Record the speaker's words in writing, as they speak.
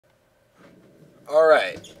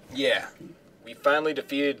Alright, yeah. We finally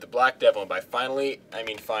defeated the Black Devil, and by finally, I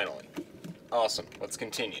mean finally. Awesome, let's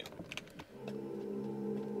continue.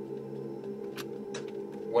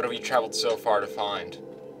 What have we traveled so far to find?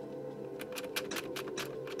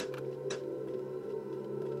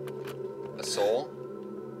 A soul?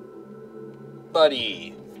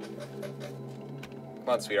 Buddy! Come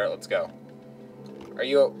on, sweetheart, let's go. Are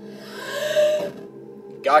you...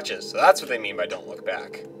 Gotcha, so that's what they mean by don't look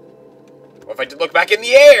back. What if I did look back in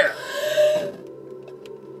the air?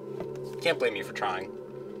 Can't blame me for trying.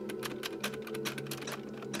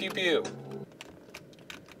 Pew pew.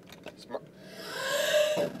 Smart.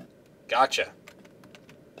 Gotcha.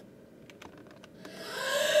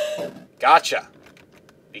 Gotcha.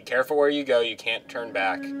 Be careful where you go, you can't turn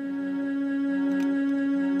back.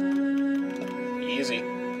 Easy.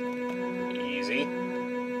 Easy.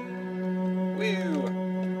 Woo.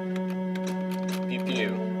 Pew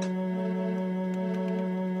pew.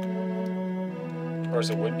 Of course,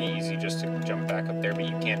 it would be easy just to jump back up there, but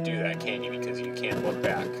you can't do that, can you? Because you can't look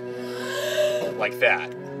back. Like that.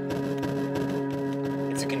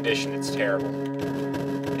 It's a condition, it's terrible.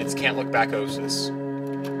 It's can't look back-osis.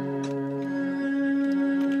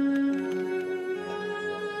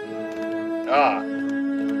 Ah.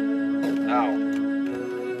 Ow.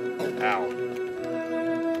 Ow.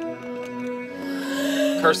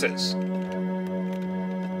 Curses.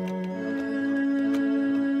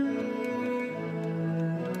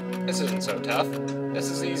 This isn't so tough. This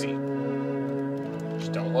is easy.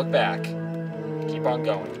 Just don't look back. Keep on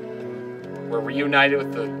going. We're reunited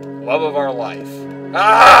with the love of our life.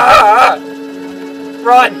 Ah!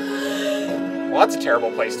 Run! Well, that's a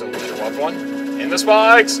terrible place to lose your loved one. In the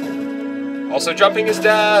spikes! Also, jumping is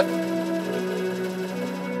death!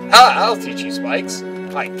 Ha! I'll teach you, Spikes.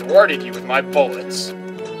 I thwarted you with my bullets.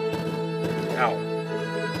 Ow.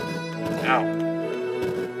 Ow.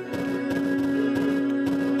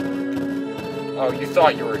 Oh, you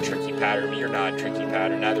thought you were a tricky pattern, but you're not a tricky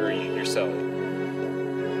pattern. Neither are you. You're silly.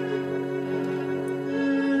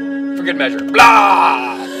 For good measure.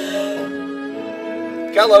 Blah!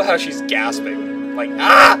 Gotta love how she's gasping. Like,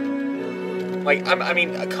 ah! Like, I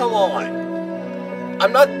mean, come on.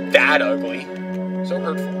 I'm not that ugly. So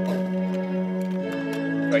hurtful.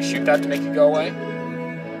 Do I shoot that to make it go away?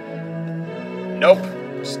 Nope.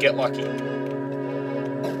 Just get lucky.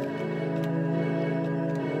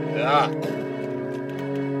 Ah.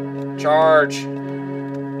 Charge.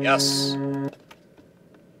 Yes.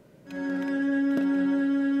 For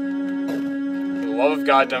the love of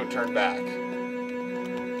God, don't turn back.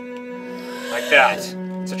 Like that.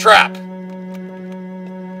 It's a trap.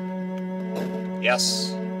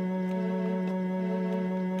 Yes.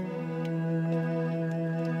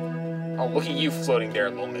 Oh, look at you floating there,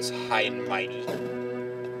 little Miss High and Mighty.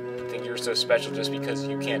 Think you're so special just because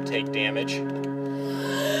you can't take damage?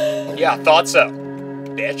 Yeah, thought so,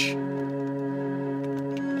 bitch.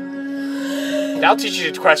 I'll teach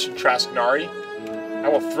you to question Trasknari. I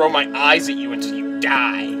will throw my eyes at you until you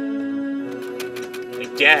die.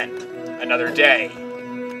 Again, another day.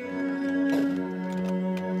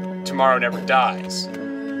 Tomorrow never dies.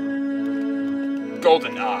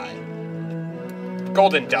 Golden eye.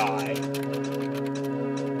 Golden die.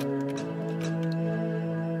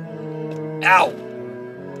 Ow!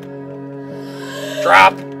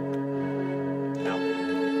 Drop! No.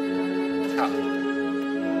 Huh.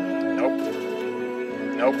 Nope.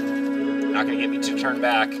 Nope. Not gonna get me to turn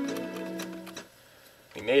back.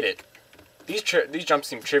 We made it. These jumps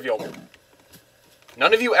seem trivial.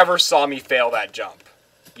 None of you ever saw me fail that jump.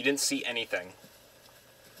 You didn't see anything.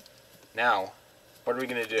 Now, what are we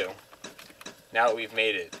gonna do? Now that we've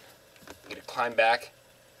made it, we can climb back.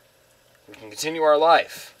 We can continue our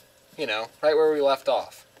life. You know, right where we left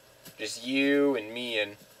off. Just you and me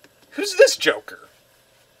and... Who's this Joker?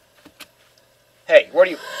 Hey, what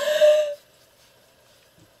are you...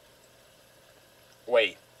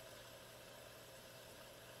 Wait.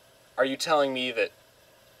 Are you telling me that...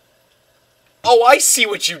 Oh, I see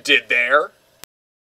what you did there!